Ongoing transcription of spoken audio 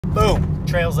Boom,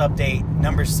 trails update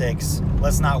number 6.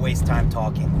 Let's not waste time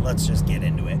talking. Let's just get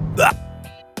into it.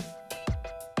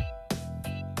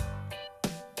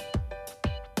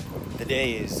 The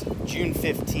day is June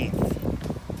 15th,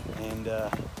 and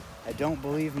I don't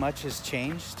believe much has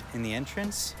changed in the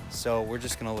entrance, so we're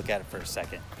just gonna look at it for a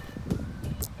second.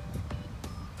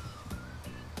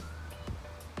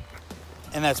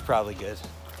 And that's probably good.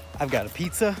 I've got a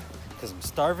pizza, because I'm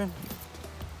starving,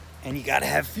 and you gotta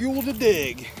have fuel to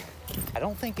dig. I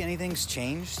don't think anything's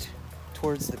changed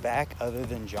towards the back other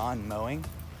than John mowing,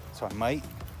 so I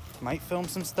might film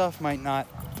some stuff, might not.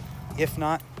 If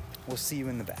not, we'll see you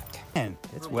in the back. Man,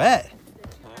 it's wet.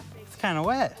 It's kind of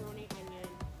wet.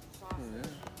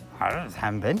 I just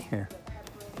haven't been here,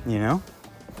 you know?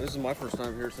 This is my first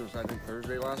time here since I think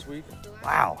Thursday last week.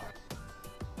 Wow.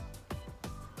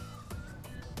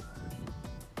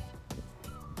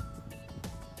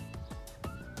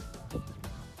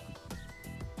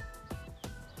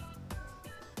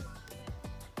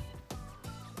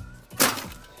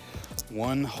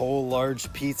 One whole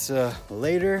large pizza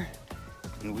later,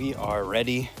 and we are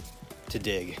ready to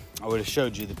dig. I would have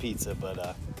showed you the pizza, but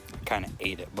I kind of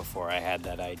ate it before I had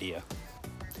that idea.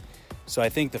 So I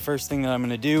think the first thing that I'm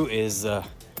gonna do is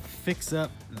fix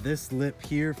up this lip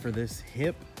here for this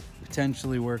hip,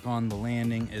 potentially work on the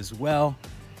landing as well.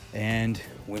 And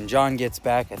when John gets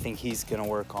back, I think he's gonna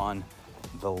work on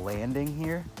the landing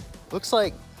here. Looks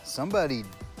like somebody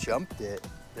jumped it.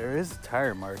 There is a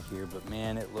tire mark here, but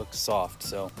man, it looks soft.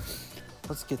 So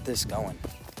let's get this going.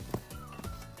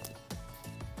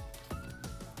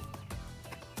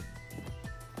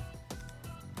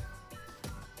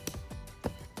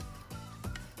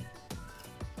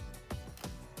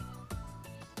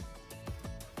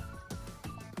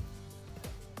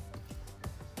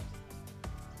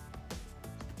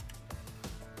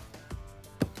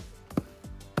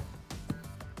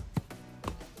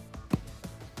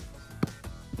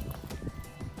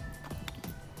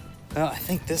 Well, I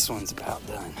think this one's about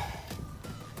done.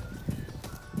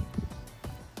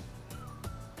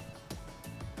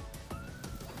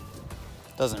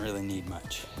 Doesn't really need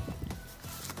much.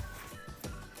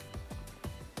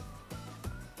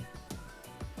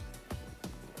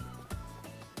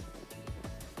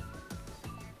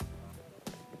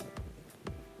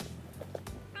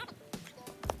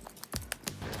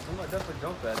 Somebody definitely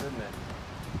jumped that, didn't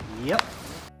they? Yep.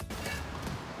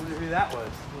 Wonder who that was.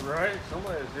 Right?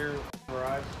 Somebody has zero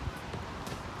rides.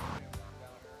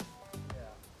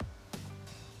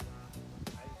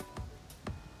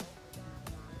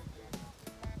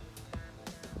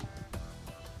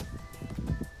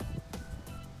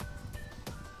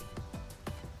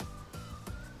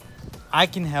 I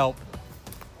can help.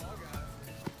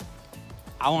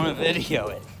 I want to video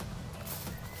it.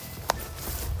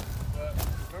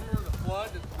 Remember the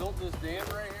flood that built this dam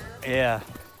right here? Yeah.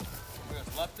 We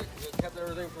just left it, it kept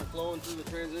everything from flowing through the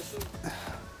transition.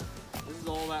 This is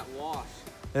all that wash.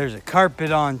 There's a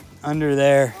carpet on under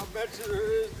there. I bet you there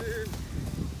is, dude.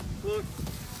 Look.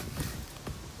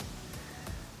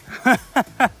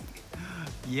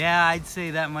 Yeah, I'd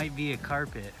say that might be a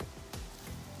carpet.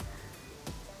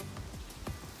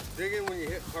 Digging when you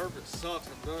hit carpet sucks.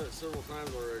 I've done it several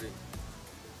times already.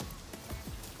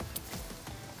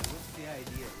 What's the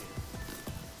idea here?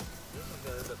 This is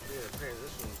gonna end up being a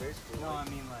transition, basically. No, I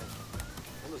mean like...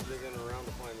 I'm just digging around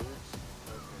to find roots.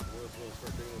 Okay, we'll just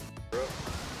start digging up.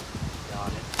 Got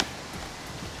it.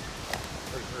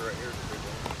 Pretty sure right here is a big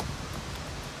one.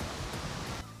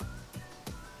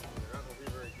 They're not gonna be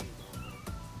very deep.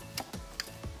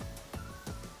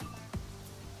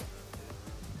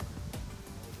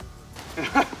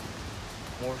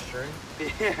 More string?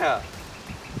 Yeah.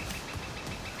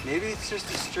 Maybe it's just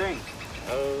a string.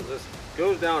 Oh, this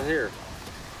goes down here.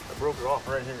 I broke it off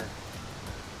right here.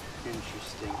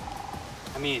 Interesting.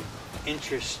 I mean,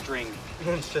 interesting.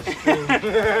 Interesting.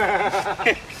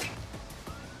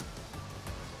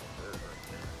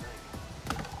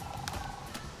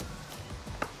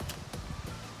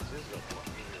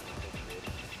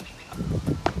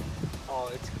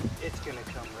 Oh, it's gonna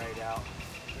come right out.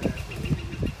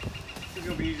 It's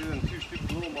gonna be easier than two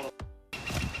stupid little models.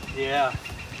 Yeah.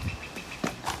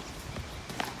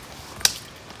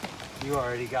 You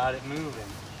already got it moving.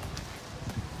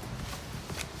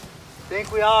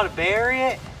 Think we ought to bury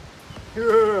it?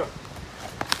 Yeah.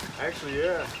 Actually,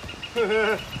 yeah.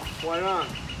 Why not?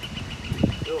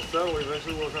 It'll settle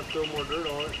eventually. We'll have to throw more dirt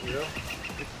on it, you know?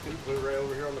 We put it right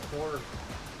over here on the corner.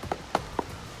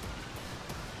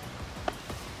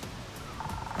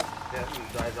 Yeah,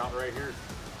 it dies out right here.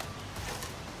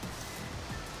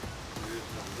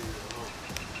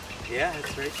 Yeah,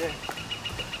 it's right there.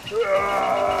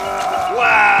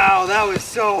 was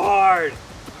so hard.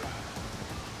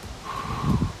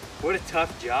 What a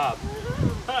tough job.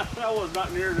 That was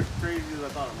not near as crazy as I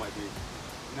thought it might be.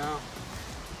 No.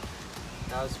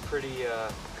 That was pretty,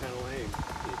 Kind of lame.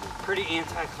 pretty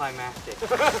anticlimactic.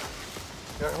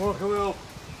 Yeah, well, we'll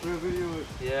video it.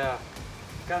 Yeah.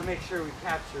 Gotta make sure we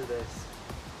capture this.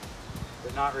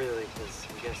 But not really, because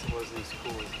I guess it wasn't as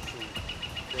cool as it seemed.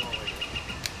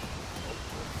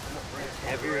 It's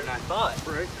heavier than I thought.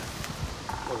 Right.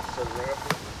 Oh, set it right up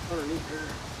underneath here.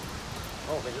 I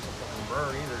don't think it's a fucking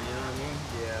burn either, you know what I mean?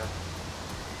 Yeah.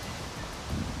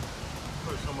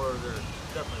 Put it somewhere there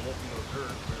definitely won't be no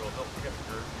dirt, but it'll help catch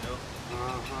dirt, you know?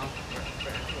 Uh-huh.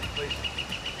 Place it.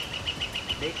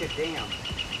 Make a dam.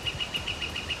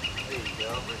 There you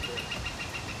go, right there.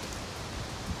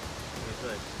 What do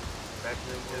you think?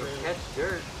 It'll catch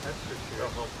dirt, that's for sure.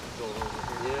 That'll help go over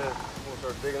here. Yeah. We'll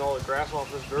start digging all the grass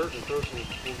off this dirt and throw some,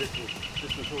 we'll get some,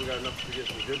 just until we got enough to get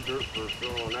some good dirt for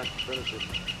throwing on that to finish it.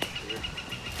 Here.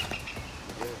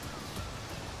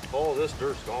 Yeah. All this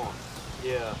dirt's gone.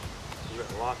 Yeah. You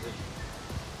got a lot of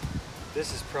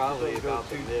This is probably This don't about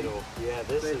go the too middle. Yeah,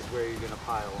 this Big. is where you're gonna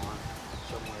pile on.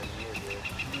 Somewhere near here.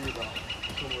 maybe about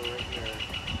somewhere right there.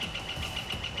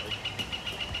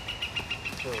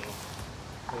 So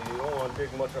you don't want to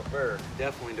dig much up there.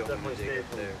 Definitely don't want to dig stay up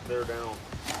from there. there down.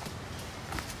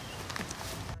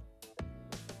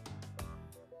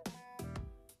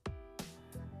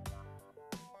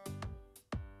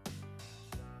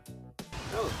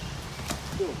 That was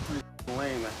still pretty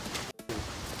lame.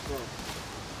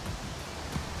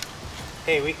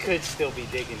 Hey, we could still be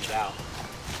digging it out.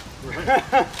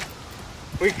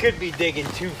 We could be digging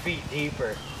 2 feet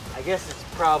deeper. I guess it's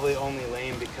probably only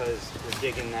lame because we're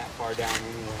digging that far down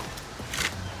anyway.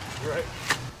 Right.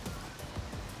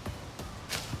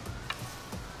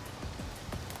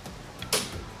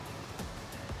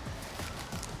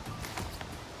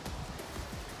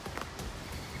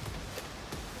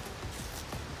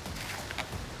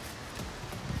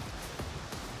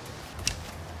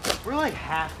 We're like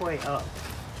halfway up.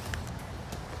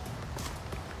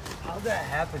 How'd that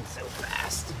happen so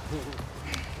fast?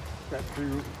 That tree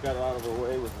root got out of our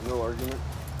way with no argument.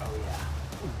 Oh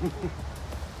yeah.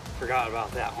 Forgot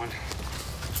about that one.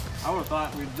 I would have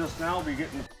thought we'd just now be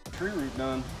getting the tree root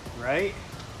done. Right?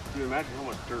 Can you imagine how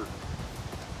much dirt?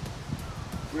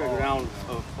 We gotta go down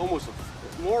almost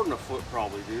more than a foot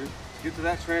probably, dude. To get to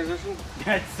that transition.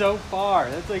 That's so far.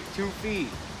 That's like 2 feet.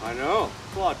 I know.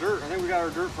 It's a lot of dirt. I think we got our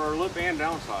dirt for our lip and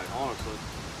downside, honestly.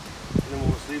 And then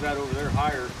we'll just leave that over there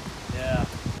higher. Yeah.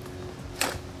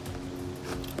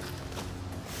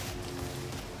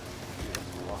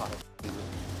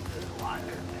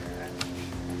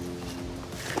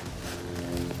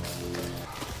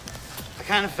 I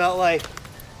kind of felt like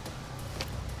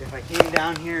if I came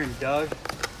down here and dug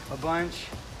a bunch,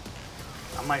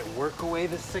 I might work away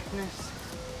the sickness.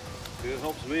 Dude, it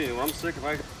helps me. When I'm sick,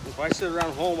 if I sit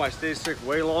around home, I stay sick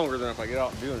way longer than if I get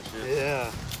out doing shit.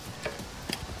 Yeah.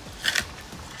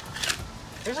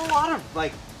 There's a lot of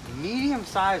like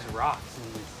medium-sized rocks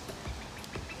in this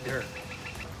dirt.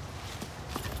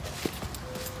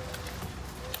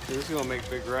 Dude, this is gonna make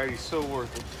Big Righty so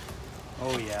worth it.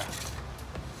 Oh yeah.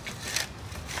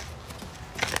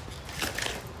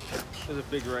 Because if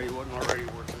Big Righty wasn't already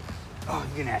worth it. Oh,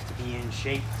 you're gonna have to be in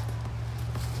shape.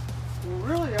 Well,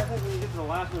 really, I think when you get to the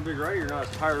last one, Big Righty, you're not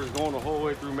as tired as going the whole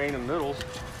way through main and middles.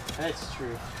 That's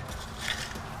true.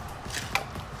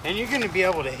 And you're gonna be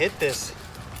able to hit this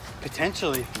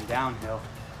potentially from downhill.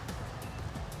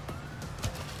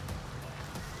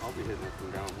 I'll be hitting it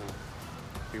from downhill.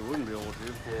 You wouldn't be able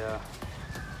to. Yeah.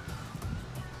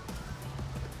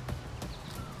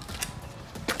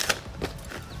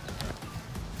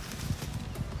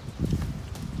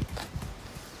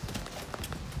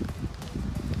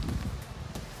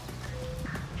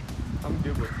 I'm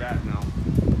good with that now.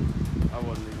 I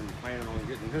wasn't even planning on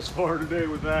getting this far today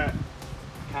with that.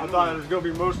 I thought it was going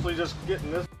to be mostly just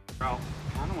getting this out.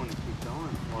 I don't want to keep going.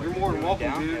 while You're more than doing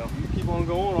welcome, dude. downhill. You keep on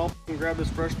going, I'll fucking grab this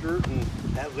fresh dirt and...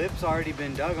 That lip's already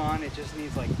been dug on. It just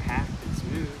needs like packed and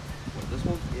smooth. What, this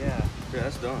one? Yeah. Yeah,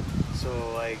 that's done.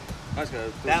 So like I just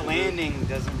gotta that landing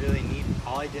doesn't really need.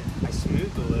 All I did, I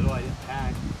smoothed a little. I didn't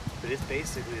pack, but it's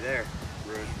basically there.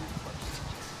 Right.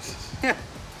 Yeah.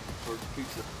 Or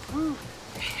pizza. Woo.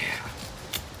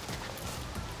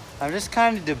 I'm just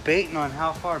kind of debating on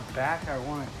how far back I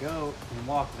want to go and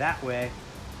walk that way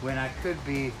when I could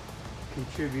be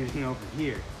contributing over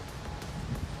here.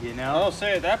 You know? I'll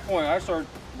say at that point, I'd start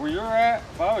where you're at.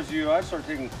 If I was you, I'd start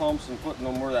taking clumps and putting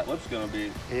them where that lip's gonna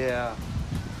be. Yeah.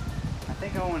 I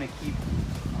think I want to keep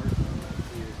ours right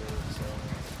here though,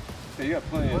 so. Yeah, you got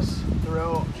plenty. Let's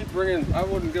throw. Keep bringing. I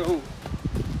wouldn't go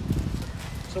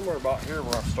somewhere about here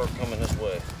where I start coming this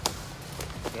way.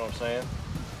 You know what I'm saying?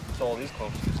 So all these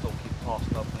clumps can still keep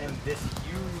tossing up. And this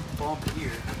huge bump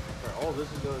here. Right, all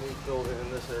this is going to need filled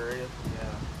in this area.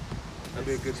 Yeah. That'd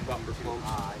be a good spot for clumps.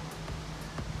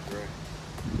 Right.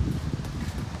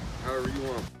 However you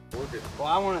want to work it. Well,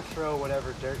 I want to throw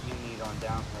whatever dirt you need on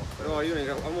downhill first. No, you ain't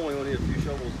got, I'm only going to need a few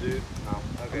shovels, dude. No.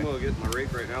 Okay. I'm going to get my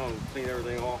rake right now and clean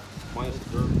everything off, minus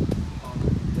the dirt.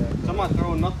 So I'm not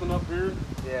throwing nothing up here.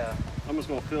 Yeah. I'm just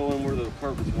going to fill in where the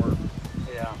carpets weren't.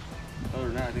 Yeah. Other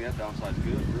than that, I think that downside's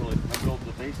good, really. I built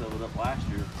the base of it up last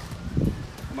year.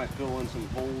 I might fill in some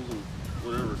holes and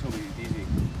whatever, it's going to be easy.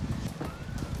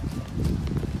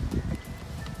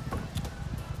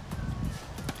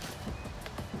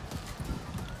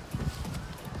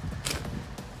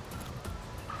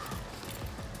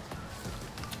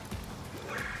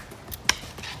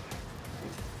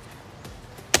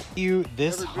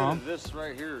 This Every hump. bit of this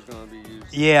right here is going to be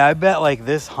used. Yeah, I bet like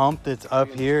this hump that's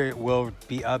up here, it will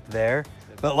be up there.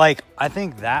 But like, I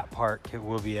think that part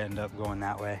will be end up going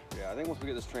that way. Yeah, I think once we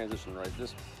get this transition right,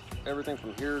 this everything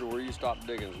from here to where you stop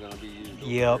digging is going to be used.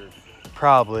 Yep, over here.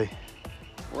 probably.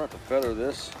 We're going to have to feather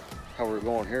this, how we're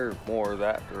going here, more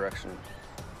that direction.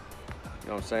 You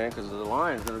know what I'm saying? Because the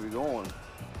line is going to be going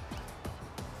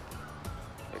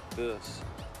like this.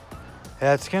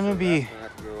 Yeah, it's gonna So be. that's gonna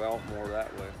have to go out more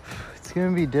that way. It's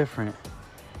gonna be different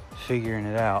figuring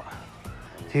it out.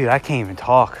 Dude, I can't even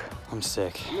talk. I'm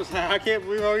sick. I can't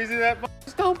believe how easy that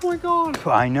stump went gone.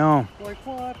 I know. Like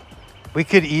what? We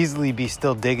could easily be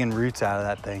still digging roots out of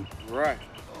that thing. Right.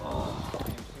 Oh,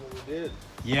 you see what we did?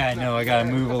 Yeah, I know. I gotta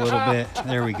move a little bit.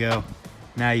 There we go.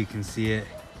 Now you can see it.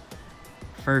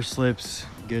 First slip's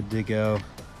good to go.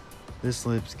 This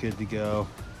slip's good to go.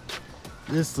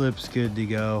 This slip's good to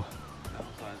go.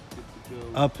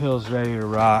 Uphill's ready to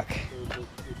rock.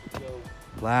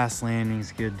 Last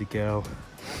landing's good to go.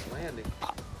 Landing.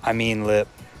 I mean lip.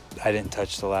 I didn't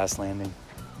touch the last landing.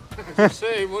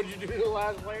 Say, what did you do the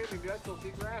last landing? Did I still see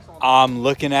grass on it? I'm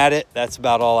looking at it. That's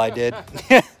about all I did.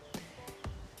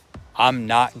 I'm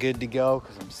not good to go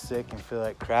because I'm sick and feel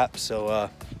like crap. So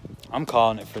I'm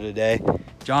calling it for today.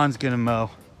 John's gonna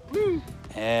mow. Woo.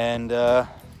 And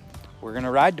we're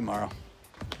gonna ride tomorrow.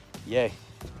 Yay.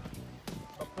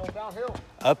 Uphill, downhill.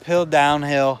 Uphill,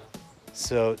 downhill.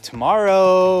 So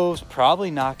tomorrow's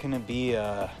probably not gonna be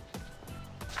a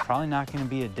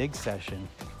dig session,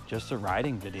 just a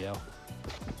riding video.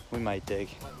 We might dig.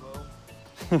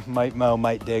 Might mow,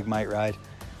 might dig, might ride.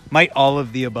 Might all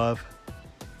of the above.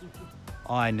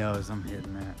 All I know is I'm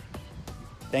hitting that.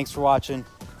 Thanks for watching.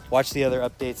 Watch the other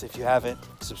updates if you haven't.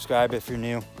 Subscribe if you're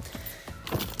new.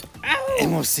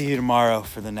 And we'll see you tomorrow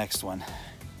for the next one.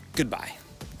 Goodbye.